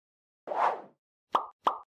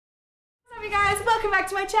welcome back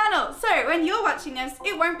to my channel. So when you're watching this,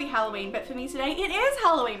 it won't be Halloween, but for me today, it is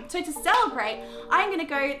Halloween. So to celebrate, I'm gonna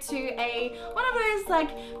go to one of those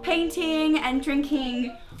like painting and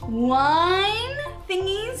drinking wine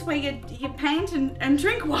thingies where you paint and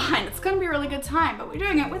drink wine. It's gonna be a really good time, but we're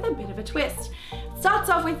doing it with a bit of a twist. It starts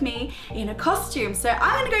off with me in a costume. So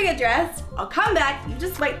I'm gonna go get dressed. I'll come back, you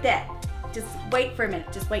just wait there. Just wait for a minute,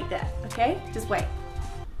 just wait there, okay? Just wait.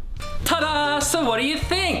 Ta-da! So what do you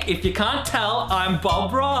think? If you can't tell, I'm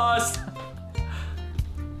Bob Ross.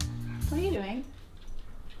 What are you doing?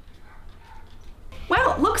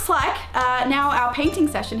 Well, looks like now our painting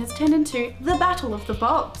session has turned into the Battle of the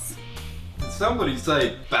Bobs. Did somebody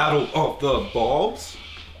say Battle of the Bobs?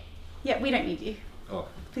 Yeah, we don't need you. Oh.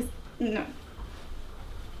 Please, no.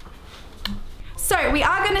 So we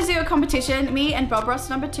are going to do a competition. Me and Bob Ross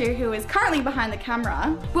number 2, who is currently behind the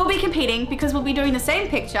camera, will be competing because we'll be doing the same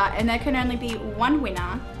picture and there can only be one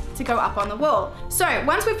winner to go up on the wall. So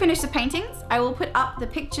once we finish the paintings, I will put up the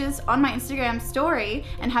pictures on my Instagram story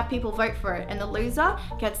and have people vote for it, and the loser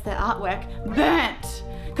gets their artwork burnt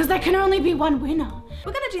because there can only be one winner.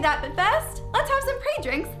 We're going to do that, but first, let's have some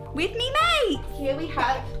pre-drinks with me mate. Here we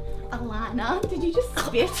have Alana. Did you just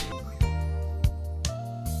spit?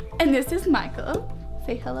 And this is Michael.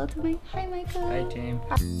 Say hello to me. Hi, Michael. Hey, team.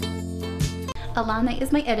 Alana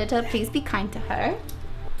is my editor. Please be kind to her.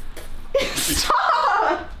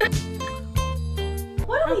 Stop!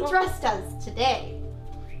 What are we dressed as today?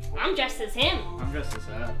 I'm dressed as him. I'm dressed as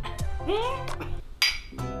her.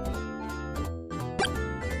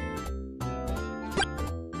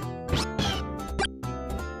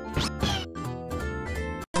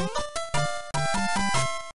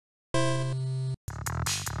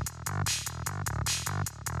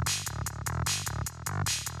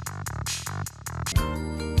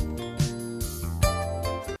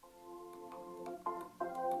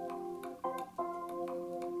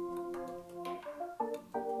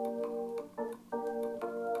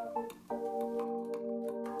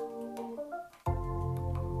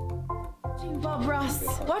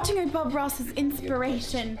 Watching Bob Ross is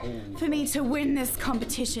inspiration for me to win this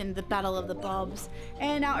competition, the Battle of the Bobs.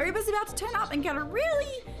 And our Uber's about to turn up and get a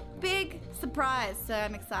really big surprise, so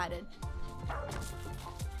I'm excited. Oh,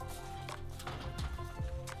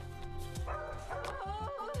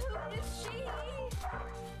 who is she?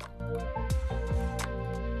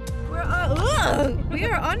 We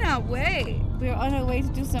are on our way. We are on our way to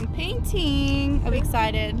do some painting. Are we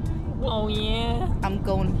excited? Oh yeah. I'm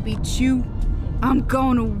gonna beat you. I'm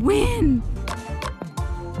gonna win!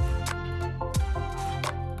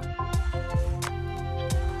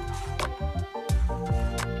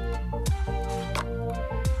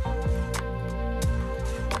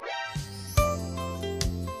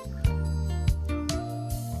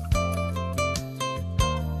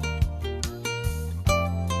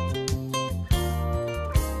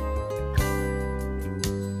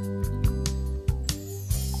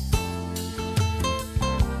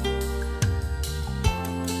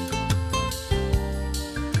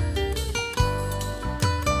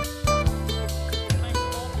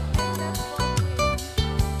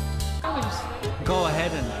 Go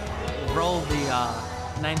ahead and roll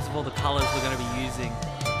the names of all the colors we're going to be using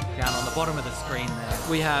down on the bottom of the screen there.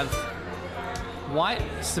 We have white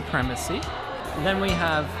supremacy, then we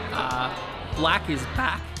have black is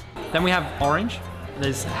back, then we have orange,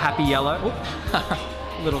 there's happy yellow,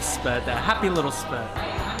 little spurt there, happy little spurt.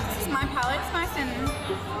 This is my palette, it's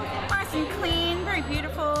nice and clean, very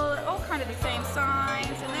beautiful, all kind of the same size,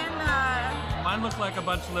 and then Mine look like a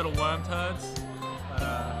bunch of little worm turds, but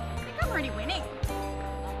I think I'm already winning.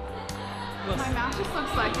 My mouth just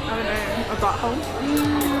looks like, I don't know, a butthole.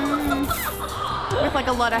 With like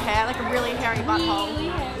a lot of hair, like a really hairy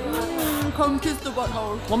butthole. Come kiss the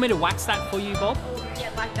butthole. Want me to wax that for you, Bob? Yeah,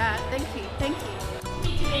 like that. Thank you, thank you.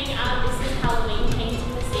 We're doing this is Halloween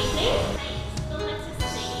painting this evening. Paint the letter C.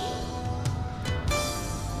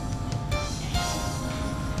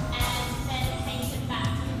 Okay. And then paint it back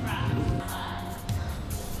to front.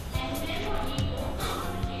 And then what you also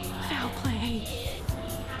want to do Foul play. is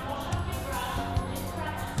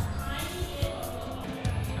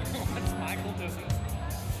What's Michael doing?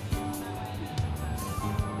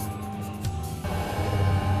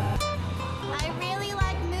 I really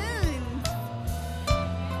like moons.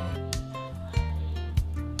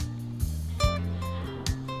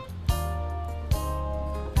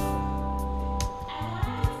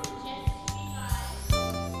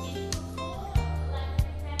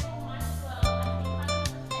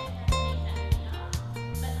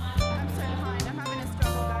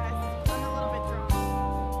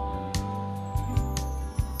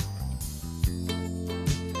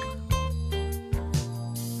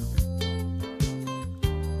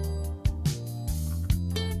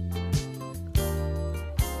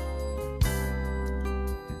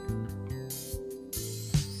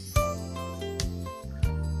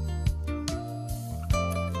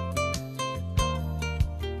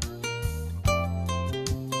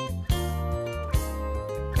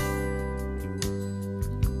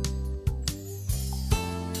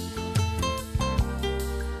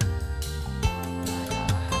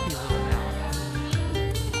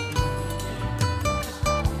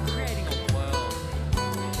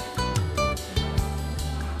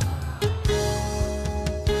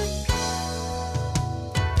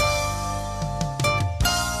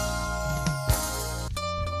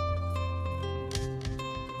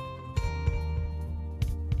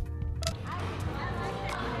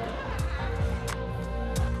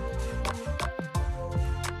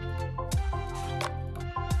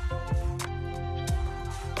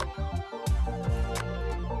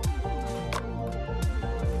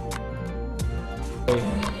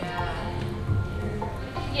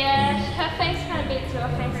 Yeah, her face kind of beats your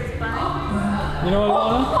face as well. You know what,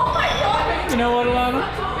 Alana? Oh my god! You know what, Alana?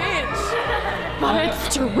 But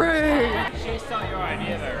it's true! She stole your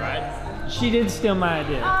idea though, right? She did steal my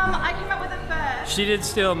idea. I came up with it first. She did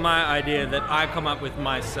steal my idea that I come up with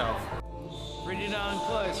myself. Pretty darn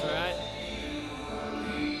close, right?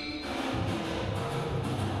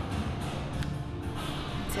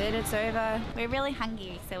 It's over. We're really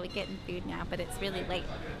hungry, so we're getting food now, but it's really late.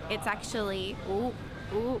 It's actually,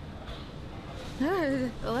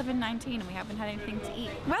 11:19 and we haven't had anything to eat.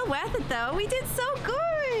 Well worth it though. We did so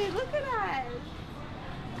good. Look at us.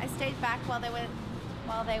 I stayed back while they were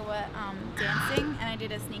dancing, and I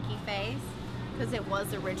did a sneaky face because it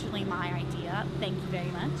was originally my idea. Thank you very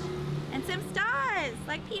much. And some stars,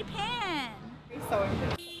 like Peter Pan.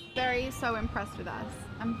 So impressed with us.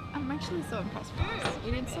 I'm actually so impressed with us.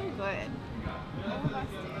 We did so good. All of us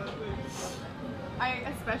did. I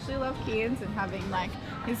especially love Kian's and having like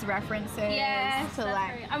his references Yes, to that's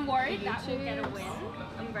like. very, I'm worried that will get a YouTubes. win.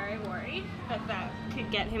 I'm very worried that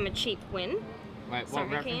could get him a cheap win. Wait, Sorry,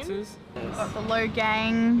 what references? Got the Low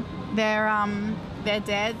Gang. They're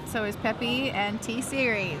dead. So is Peppy and T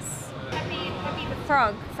Series. Peppy the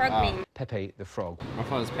frog meme. Pepe the Frog. I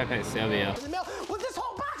thought it was Pepe Sylvia. Well, this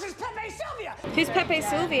whole box is Pepe Sylvia! Who's Pepe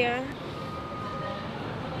Sylvia?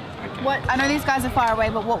 What? I know these guys are far away,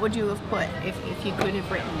 but what would you have put if you could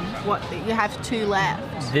have written? What? You have two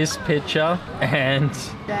left. This picture, and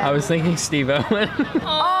I was thinking Steve Irwin.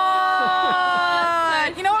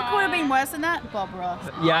 Oh! You know what could have been worse than that? Bob Ross.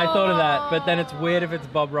 Yeah, I thought of that, but then it's weird if it's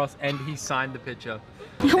Bob Ross and he signed the picture.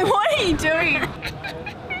 What are you doing?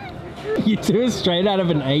 You do it straight out of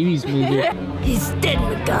an 80s movie. He's dead,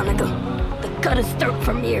 McGonagall. They cut his throat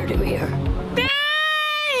from ear to ear.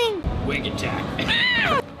 Wig attack.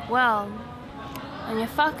 Well, when you're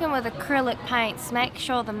fucking with acrylic paints, make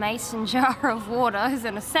sure the mason jar of water is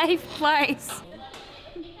in a safe place.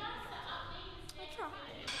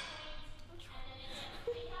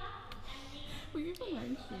 Were you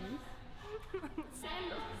wearing shoes?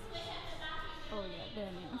 Sandals. Oh yeah, they're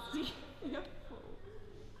nasty.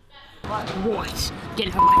 Right, get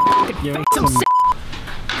out of my fucking face, I'm sick.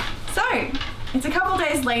 So, it's a couple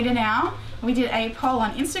days later now. We did a poll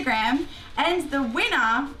on Instagram, and the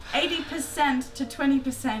winner, 80% to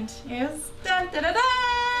 20%, is dun, dun, dun,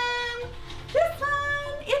 dun, this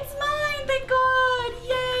one. It's mine, thank God!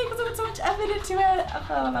 Yay! Because I put so much effort into it.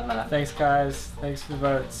 Thanks, guys. Thanks for the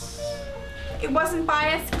votes. It wasn't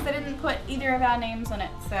biased because I didn't put either of our names on it,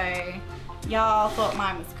 so y'all thought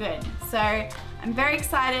mine was good. So I'm very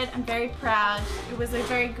excited. I'm very proud. It was a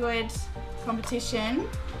very good competition.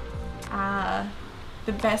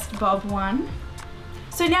 The best Bob won.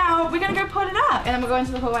 So now we're gonna go put it up, and then we'll go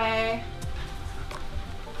into the hallway.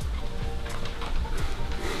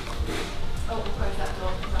 Oh, we'll close that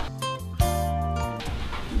door.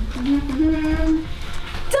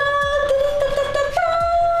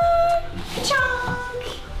 Chunk.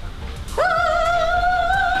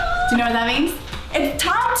 Do you know what that means? It's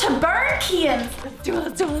time to burn, Kians. Let's do it,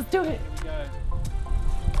 let's do it, let's do it. Go.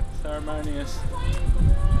 Ceremonious.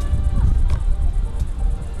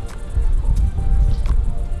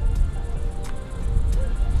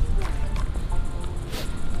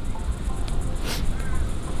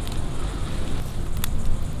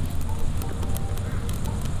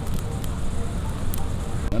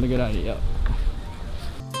 Not a good idea.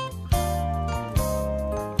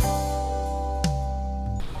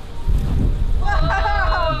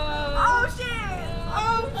 Oh shit!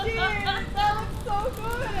 Oh shit! That looks so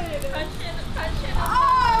good! Punch it.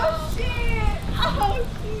 Oh shit! Oh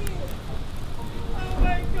shit! Oh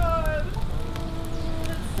my god!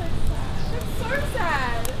 That's so sad. That's so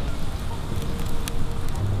sad.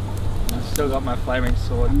 I've still got my flaming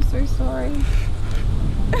sword. I'm so sorry.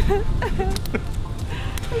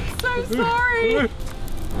 I'm so sorry.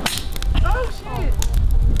 Oh shit!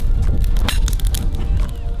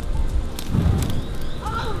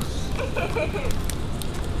 Oh shit!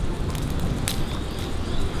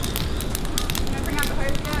 Can I bring out the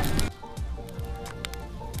hose yet?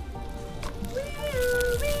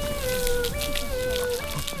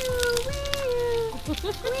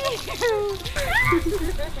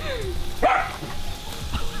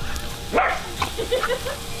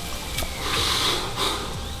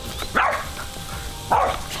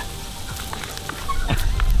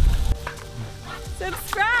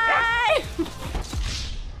 Subscribe!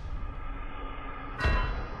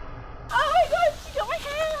 Oh my god, she got my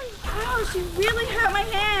hand! Wow, she really hurt my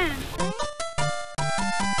hand!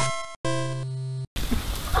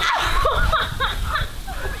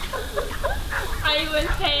 Are you in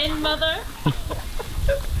pain, mother?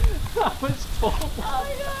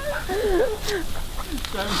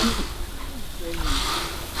 Thank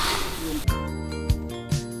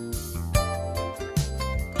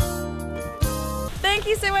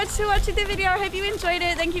you so much for watching the video. I hope you enjoyed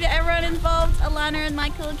it. Thank you to everyone involved, Alana and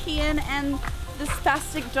Michael, Kian, and the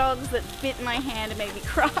spastic dogs that bit my hand and made me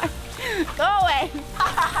cry. Go away.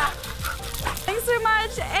 Thanks so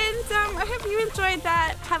much, and I hope you enjoyed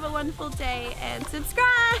that. Have a wonderful day and subscribe.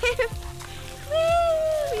 Woo!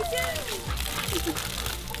 We did it.